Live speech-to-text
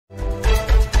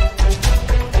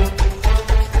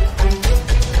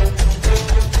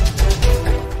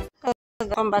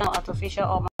welcome back to Artificial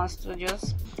Urban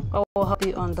Studios, where we'll help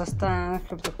you understand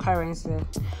cryptocurrency.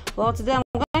 Well, today I'm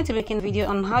going to be making a video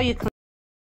on how you can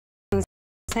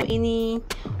send anything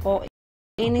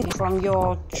from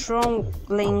your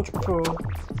Tronlink Pro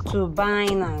to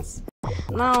Binance.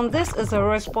 Now, this is a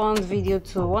response video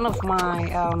to one of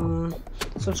my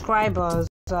subscribers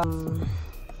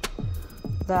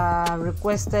that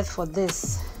requested for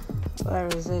this. Where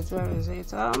is it?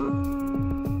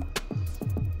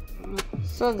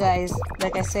 So guys,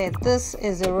 like I said, this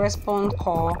is a response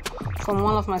call from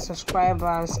one of my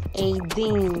subscribers,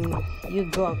 Aidin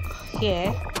Ugok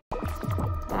here.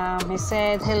 He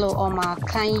said, hello Omar,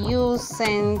 can you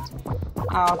send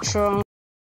our Tron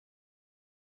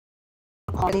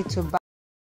to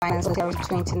Binance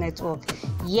 20 network?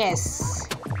 Yes,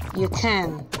 you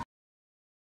can.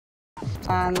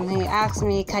 And he asked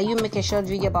me, can you make a short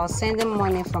video about sending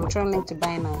money from Tronlink to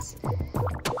Binance?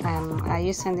 Are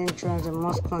you sending Trons the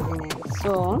most convenient?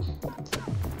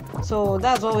 So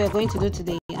that's what we're going to do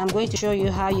today. I'm going to show you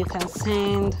how you can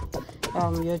send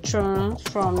your Tron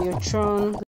from your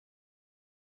Tron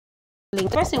link. The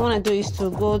first thing you want to do is to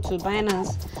go to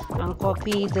Binance and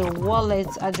copy the wallet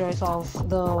address of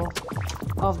the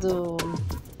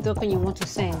token you want to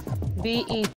send, be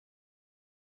it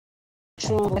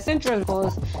Tron. I send Tron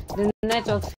because the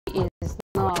network fee is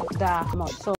not that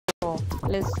much. So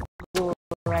let's go.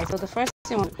 Right, so the first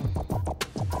thing,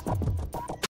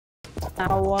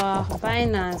 our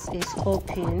Binance is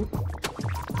open,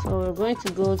 so we're going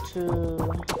to go to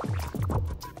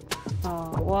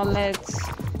wallet,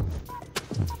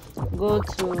 go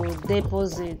to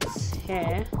deposits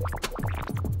here,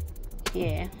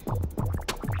 then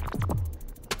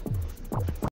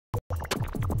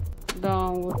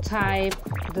we'll type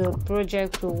the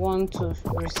project we want to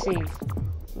receive.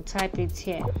 We'll type it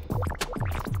here.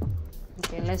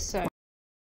 Okay, let's search.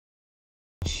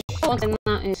 What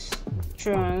now is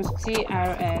Trons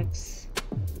TRX.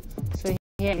 So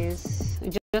here is,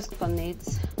 just click on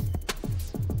it.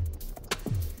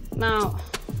 Now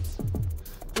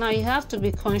you have to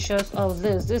be conscious of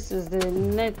this. This is the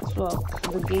network,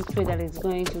 the gateway that it's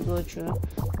going to go through.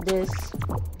 This,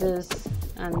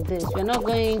 and this. We're not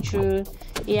going through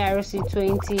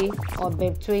ERC20 or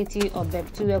BEP20 or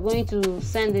BEP2. We're going to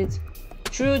send it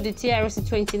through the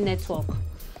TRC20 network.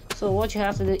 So what you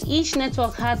have to do, each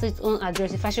network has its own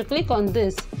address. If I should click on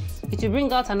this, it will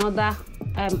bring out another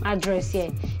address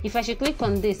here. If I should click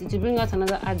on this, it will bring out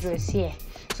another address here.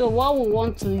 So what we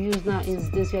want to use now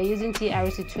is this. We are using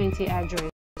TRC20 address.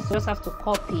 So just have to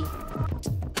copy.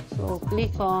 So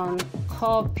click on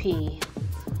copy.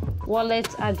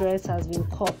 Wallet address has been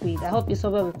copied. I hope you saw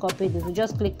where we copied it. We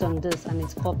just clicked on this and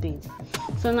it's copied.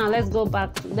 So now let's go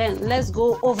back. Let's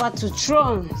go over to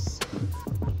Trons.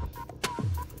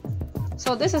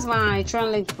 So this is my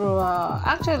Tronlink Pro.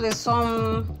 Actually,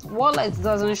 some wallets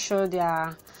doesn't show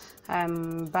their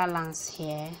balance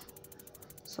here.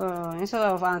 So instead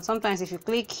of, and sometimes if you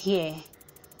click here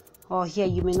or here,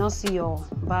 you may not see your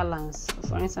balance.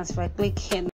 For instance, if I click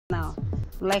here now,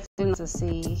 I'm likely not to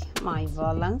see my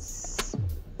balance.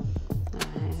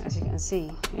 As you can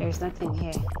see, there is nothing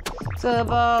here.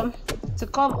 So to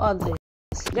cover all this,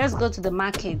 let's go to the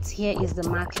market. Here is the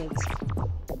market.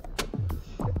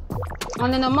 On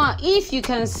the normal, if you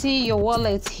can see your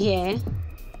wallet here,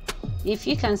 if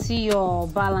you can see your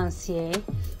balance here,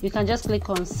 you can just click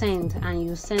on send and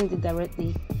you send it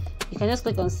directly. You can just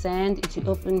click on send, it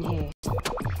will open here.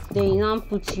 Then you now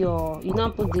put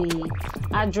the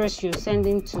address you're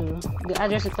sending to, the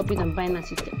address you copied on Binance,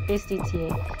 you paste it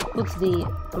here, put the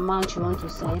amount you want to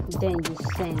send, then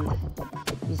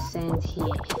you send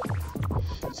here.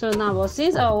 So now, but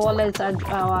since our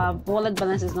wallet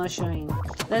balance is not showing,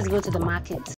 let's go to the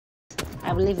market.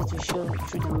 I believe it will show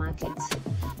through the market.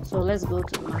 So let's go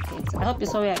to the market. I hope you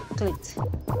saw where I clicked.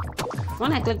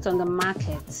 When I clicked on the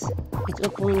market, it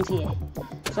opened here.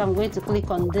 So I'm going to click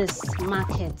on this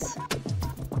market.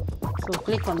 So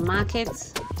click on market,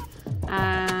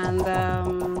 and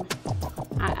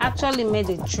I actually made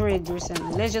a trade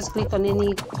recently. Let's just click on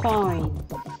any coin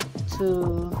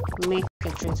to make a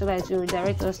trade so that it will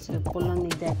redirect us to the Polon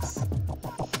index.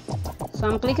 So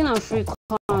I'm clicking on free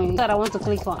coin that I want to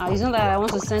click on. It's not that I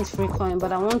want to send free coin,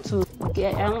 but I want to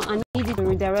get, I need it to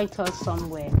redirect us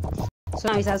somewhere. So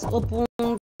now it has opened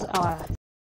our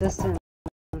distance.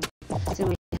 So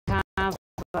we have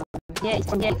here,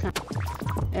 from here you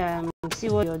can see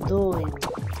what you're doing.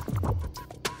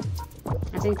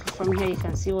 I think from here you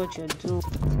can see what you're doing.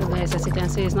 So guys, as you can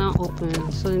see, it's now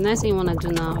open. So the next thing you want to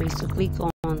do now is to click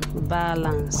on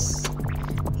balance.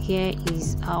 Here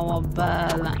is our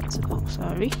balance. Oh,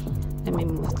 sorry, let me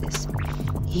move this.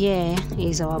 here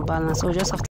is our balance. So we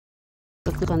just have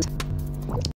to click on.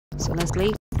 So let's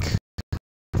click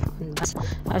on that.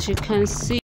 As you can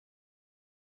see,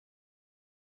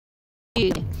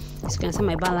 you can see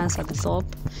my balance at the top.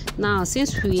 Now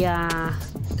since we are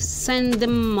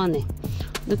sending money,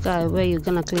 look at where you're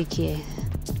gonna click here.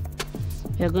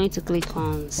 You're going to click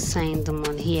on send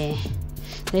money here.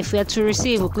 If we are to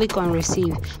receive, we'll click on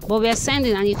receive, but we are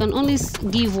sending and you can only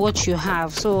give what you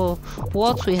have. So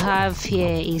what we have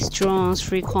here is Trons,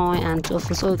 free coin and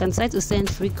tofu. So we can decide to send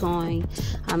free coin,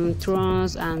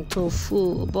 Trons and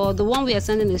tofu, but the one we are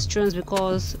sending is Trons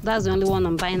because that's the only one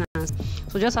on Binance.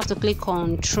 So just have to click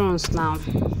on Trons now.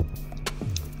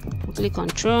 We'll click on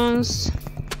Trons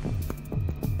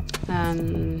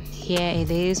and here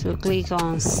it is. We'll click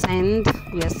on send.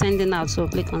 We are sending out, so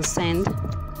click on send.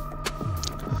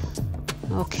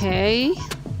 Okay,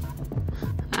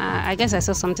 I guess I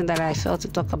saw something that I failed to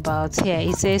talk about here.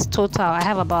 It says total I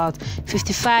have about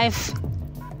 55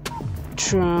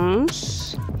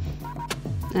 Trons.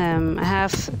 I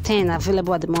have 10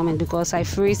 available at the moment because I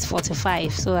freeze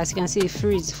 45. So as you can see,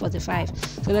 freeze 45.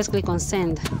 So let's click on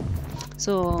send.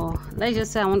 So let's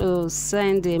just say I want to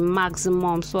send the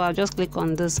maximum, so I'll just click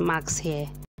on this max here,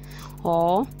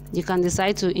 or you can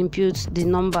decide to input the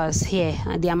numbers here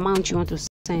and the amount you want to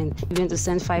send. If you want to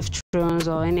send 5 Trons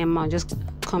or any amount, just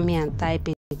come here and type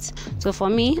it. So for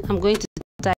me, I'm going to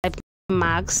type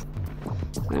max.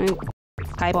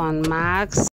 Type on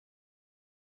max.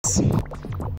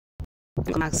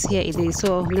 Max, here it is.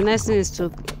 So the next thing is to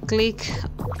click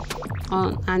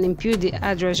on and input the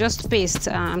address. Just paste.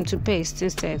 To paste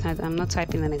instead. I'm not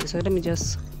typing anything, so let me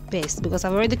just paste because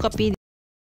I've already copied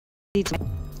it.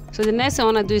 So the next thing I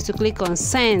want to do is to click on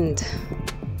send.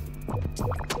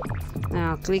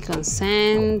 Now click on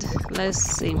send. Let's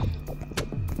see.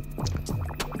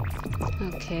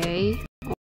 Okay.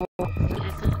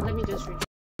 Let me just reduce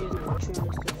my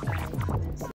Trons to 5.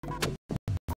 Let's see.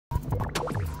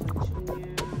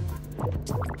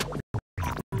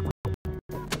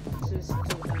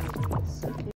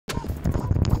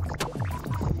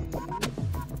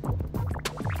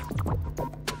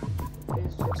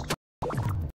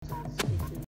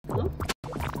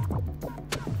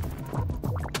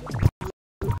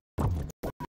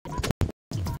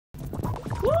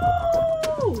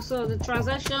 So the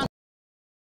transaction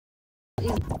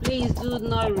is, please do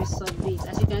not resubmit.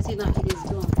 As you can see now, it is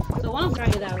gone. So once try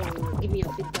it out, give me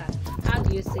your feedback. How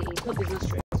do you say it? Hope it's not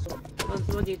stressful.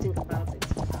 What do you think about it?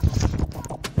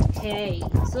 Okay,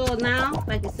 so now,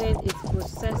 like I said, it's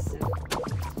processing.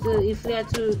 So if we are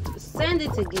to send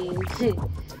it again,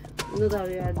 know that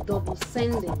we are double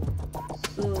sending.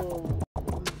 So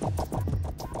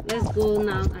let's go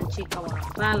now and check our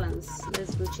balance.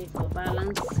 Let's go check our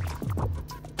balance.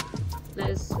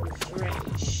 Let's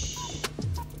refresh.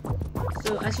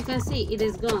 So as you can see, it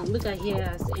is gone. Look at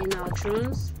here in our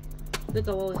Trons. Look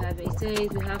at what we have. It says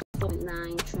we have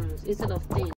 49 Trons instead of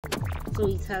 10. So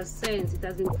it has sent, it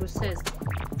has been processed.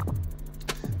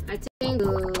 I think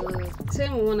the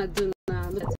thing we want to do now,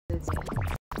 look at it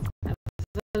here.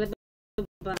 Available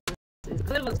balances.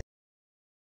 Available.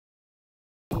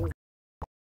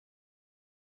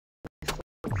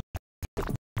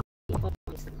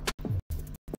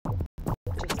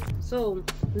 So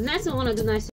next thing I want to do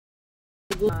now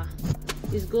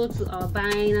is go to our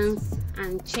Binance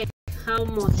and check how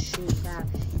much we have,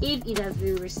 if it has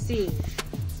been received.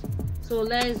 So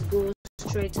let's go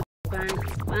straight to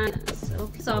Binance.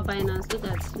 Okay, so our Binance, look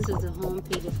at this is the home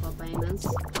page of our Binance.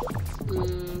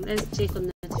 Let's check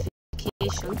on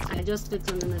notification. I just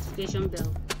clicked on the notification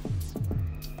bell.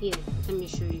 Here, let me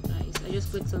show you guys. I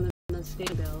just clicked on the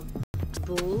notification bell.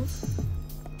 Both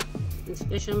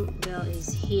notification bell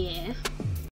is here.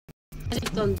 I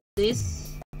clicked on this,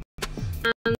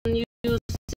 and you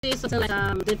see something like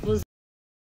deposit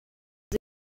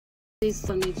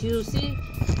on it. You see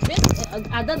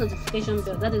at that notification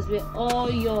bell, that is where all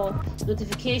your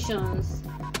notifications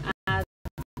are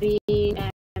being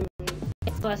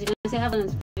so as you can see, I have a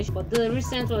notification, but the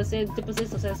recent one says deposit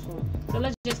successful. So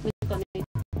let's just click on it.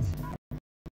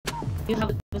 You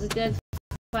have deposited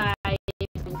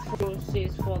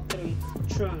 5.4643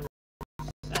 Trons.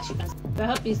 As you can see. So I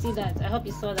hope you see that. I hope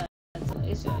you saw that. So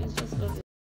it's just so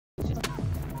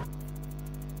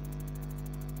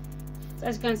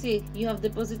as you can see, you have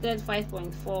deposited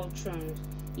 5.4 Trons.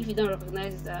 If you don't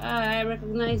recognize it, I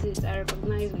recognize it. I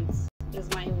recognize it. It's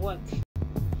my work.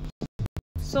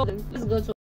 So let's go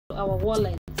to our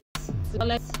wallet. So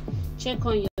let's check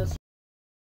on your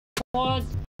support.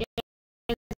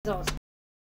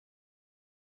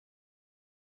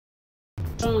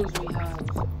 Trons we have.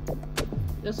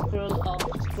 Just scroll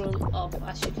up.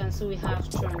 As you can see, we have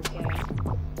Tron here.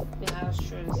 We have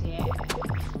Trons here.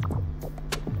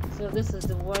 So this is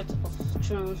the worth of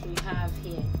Trons we have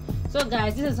here. So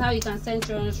guys, this is how you can send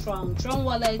Trons from Tron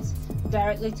wallet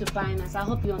directly to Binance. I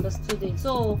hope you understood it.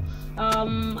 So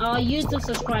our YouTube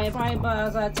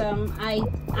subscribers at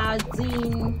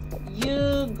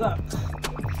Yugok.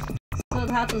 So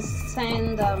how to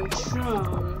send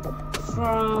Tron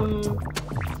from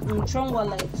Tron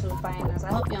wallet to Binance.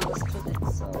 I hope you understood it.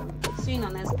 So see you in the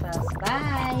next class.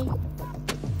 Bye.